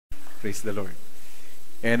Praise the Lord.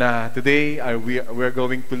 And today we're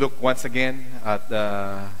going to look once again at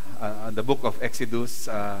the book of Exodus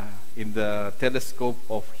in the telescope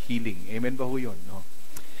of healing. Amen ba ho yun? No?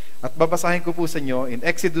 At babasahin ko po sa inyo in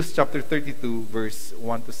Exodus chapter 32 verse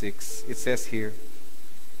 1 to 6. It says here,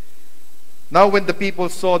 "Now when the people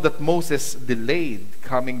saw that Moses delayed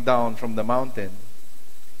coming down from the mountain,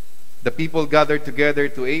 the people gathered together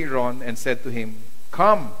to Aaron and said to him,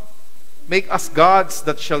 'Come, make us gods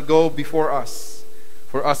that shall go before us.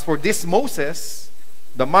 For as for this Moses,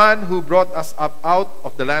 the man who brought us up out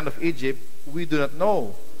of the land of Egypt, we do not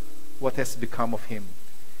know what has become of him.'"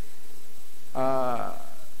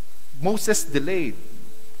 Moses delayed.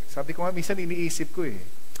 Sabi ko nga, minsan iniisip ko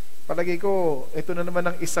palagay ko, ito na naman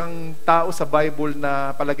ang isang tao sa Bible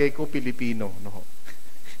na palagay ko Pilipino. No?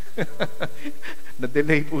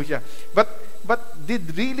 Na-delay po siya. But did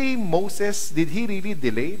he really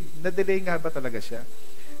delay? Na-delay nga ba talaga siya?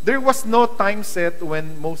 There was no time set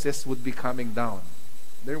when Moses would be coming down.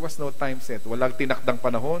 There was no time set. Walang tinakdang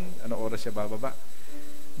panahon, ano oras siya bababa.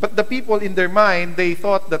 But the people in their mind, they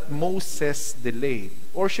thought that Moses delayed.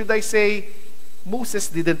 Or should I say, Moses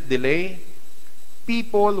didn't delay.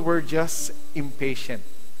 People were just impatient.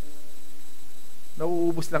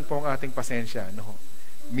 Nauubos lang po ang ating pasensya. No?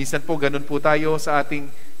 Minsan po, ganun po tayo sa ating,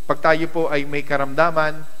 pag tayo po ay may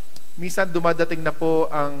karamdaman, minsan dumadating na po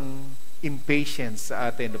ang impatience sa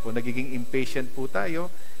atin. No po? Nagiging impatient po tayo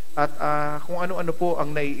at kung ano-ano po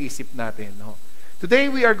ang naiisip natin. No?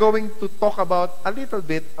 Today, we are going to talk about a little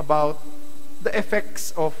bit about the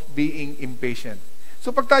effects of being impatient.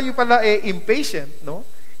 So pag tayo pala impatient, no?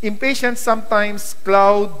 Impatience sometimes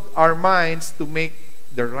cloud our minds to make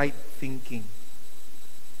the right thinking.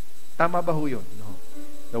 Tama ba ho yun? No?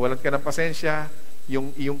 Nawalan ka ng pasensya,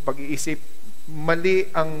 yung iyong pag-iisip, mali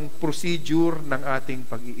ang procedure ng ating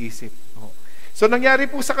pag-iisip. No? So nangyari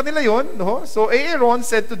po sa kanila yon, no? So Aaron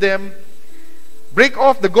said to them, "Break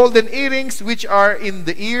off the golden earrings which are in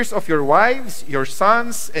the ears of your wives, your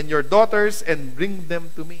sons, and your daughters, and bring them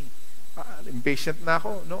to me." Impatient na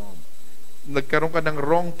ako, no? Nagkaroon ka ng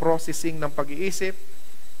wrong processing ng pag-iisip.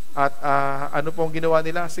 At ano po ang ginawa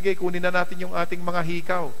nila? Sige, kunin na natin yung ating mga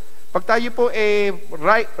hikaw. Pag tayo po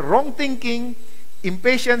wrong thinking,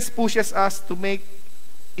 impatience pushes us to make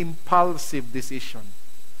impulsive decision.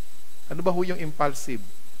 Ano ba ho yung impulsive?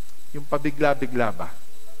 Yung pabigla-bigla ba?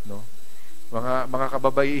 No? Mga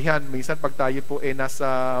kababaihan, minsan pag tayo po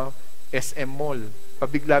nasa SM Mall,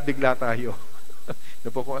 pabigla-bigla tayo.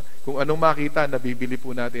 Kung anong makita, nabibili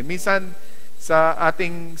po natin. Minsan sa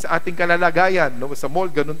ating kalalagayan, no, sa mall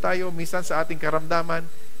ganun tayo. Minsan sa ating karamdaman,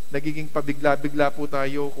 nagiging pabigla-bigla po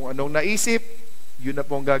tayo. Kung anong naisip, yun na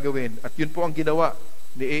po ang gagawin. At yun po ang ginawa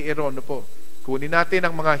ni Aaron, no po. Kunin natin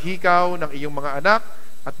ang mga hikaw ng iyong mga anak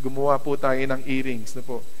at gumawa po tayo ng earrings, no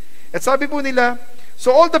po. At sabi po nila,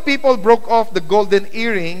 "So all the people broke off the golden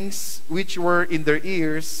earrings which were in their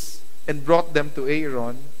ears and brought them to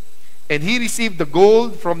Aaron. And he received the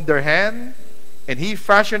gold from their hand, and he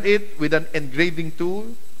fashioned it with an engraving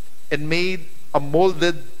tool and made a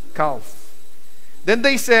molded calf. Then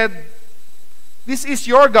they said, 'This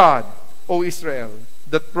is your God, O Israel,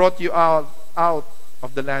 that brought you out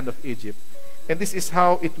of the land of Egypt. And this is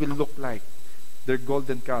how it will look like, their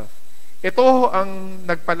golden calf.'" Ito ang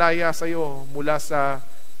nagpalaya sa iyo mula sa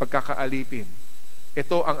pagkakaalipin.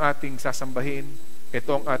 Ito ang ating sasambahin.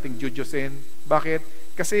 Ito ang ating jujusin. Bakit?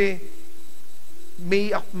 Kasi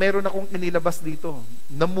meron akong inilabas dito.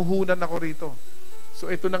 Namuhunan ako rito.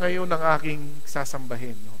 So ito na ngayon ang aking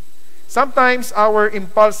sasambahin. No? Sometimes our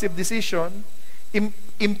impulsive decision,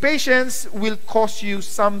 impatience will cost you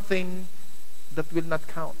something that will not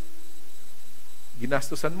count.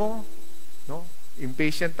 Ginastusan mo, no?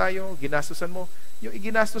 Impatient tayo, ginastusan mo. Yung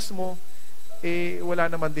iginastos mo, wala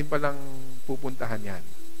naman din palang pupuntahan yan.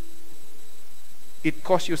 It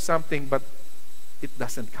costs you something but it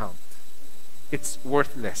doesn't count. It's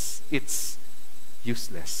worthless. It's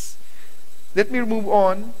useless. Let me move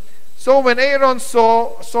on. "So when Aaron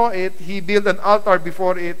saw it, he built an altar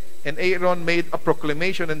before it, and Aaron made a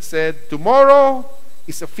proclamation and said, 'Tomorrow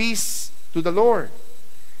is a feast to the Lord.'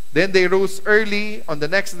 Then they rose early on the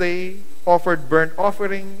next day, offered burnt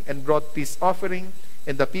offering, and brought peace offering,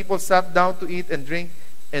 and the people sat down to eat and drink,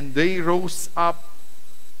 and they rose up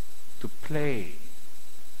to play."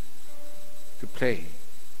 To play.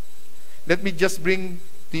 Let me just bring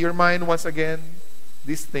to your mind once again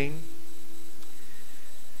this thing.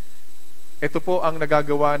 Ito po ang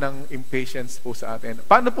nagagawa ng impatience po sa atin.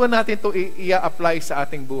 Paano po natin ito i-apply sa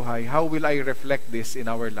ating buhay? How will I reflect this in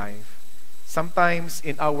our life? Sometimes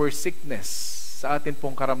in our sickness, sa atin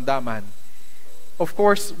pong karamdaman, of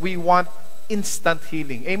course, we want instant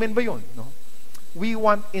healing. Amen ba yun? No? We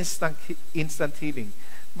want instant healing.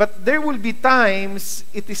 But there will be times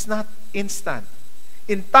it is not instant.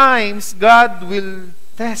 In times, God will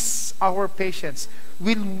test our patience.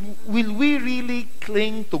 Will we really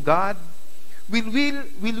cling to God? Will we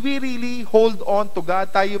really hold on to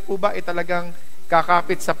God? Tayo po ba ay talagang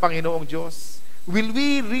kakapit sa Panginoong Diyos? Will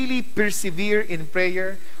we really persevere in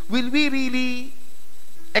prayer? Will we really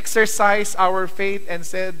exercise our faith and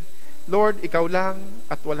said, Lord, ikaw lang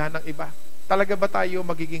at wala nang iba? Talaga ba tayo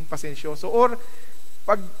magiging pasensyoso? Or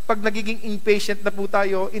pag nagiging impatient na po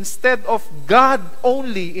tayo, instead of God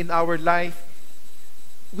only in our life,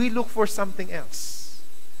 we look for something else.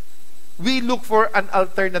 We look for an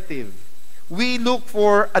alternative. We look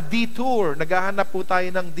for a detour. Naghahanap po tayo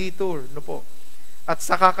ng detour. No po? At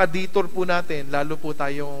sa kakadetour po natin, lalo po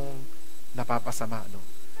tayong napapasama. No?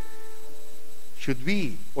 Should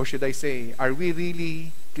we, or should I say, are we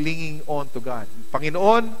really clinging on to God?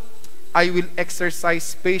 Panginoon, I will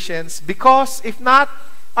exercise patience because if not,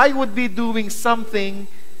 I would be doing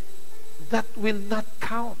something that will not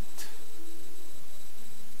count.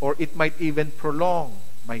 Or it might even prolong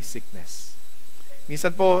my sickness.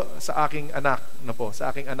 Minsan po sa aking anak,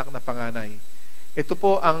 sa aking anak na panganay, ito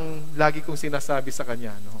po ang lagi kong sinasabi sa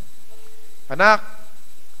kanya, no? Anak,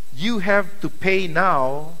 you have to pay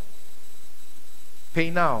now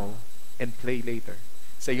and play later.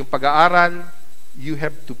 Sa iyong pag-aaral, you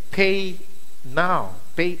have to pay now.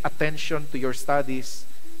 Pay attention to your studies.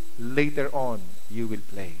 Later on, you will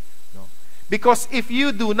play. No? Because if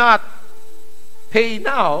you do not pay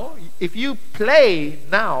now, if you play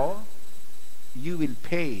now, you will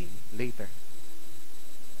pay later.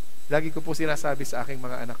 Lagi ko po sinasabi sa aking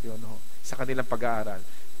mga anak yun, no? Sa kanilang pag-aaral.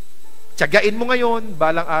 Tiyagain mo ngayon,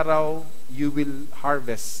 balang araw, you will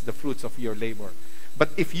harvest the fruits of your labor.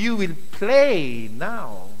 But if you will play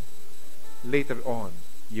now, later on,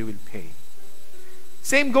 you will pay.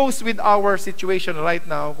 Same goes with our situation right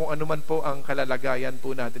now, kung ano man po ang kalalagayan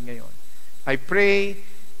po natin ngayon. I pray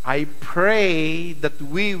that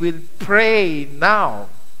we will pray now.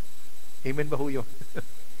 Amen ba ho yun?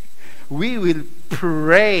 We will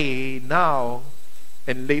pray now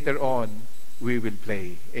and later on, we will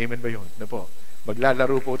play. Amen ba yun? Na po?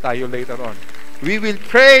 Maglalaro po tayo later on. We will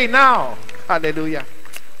pray now. Hallelujah.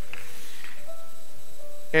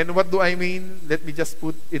 And what do I mean? Let me just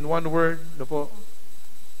put in one word. No po?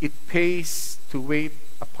 It pays to wait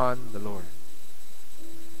upon the Lord.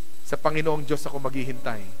 Sa Panginoong Diyos ako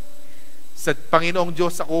maghihintay. Sa Panginoong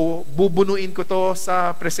Diyos ako, bubunuin ko to sa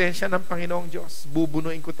presensya ng Panginoong Diyos.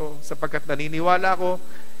 Bubunuin ko to sapagkat naniniwala ko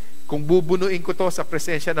kung bubunuin ko to sa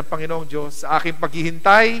presensya ng Panginoong Diyos, sa aking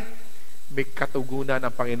paghihintay, may katugunan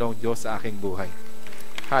ng Panginoong Diyos sa aking buhay.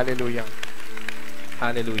 Hallelujah.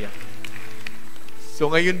 Hallelujah. So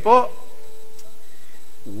ngayon po,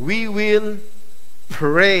 we will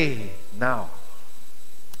pray now.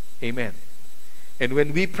 Amen. And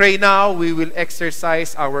when we pray now, we will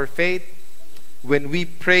exercise our faith. When we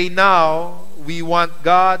pray now, we want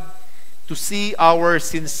God to see our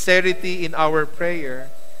sincerity in our prayer.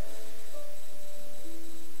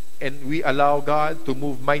 And we allow God to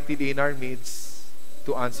move mightily in our midst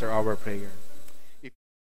to answer our prayer.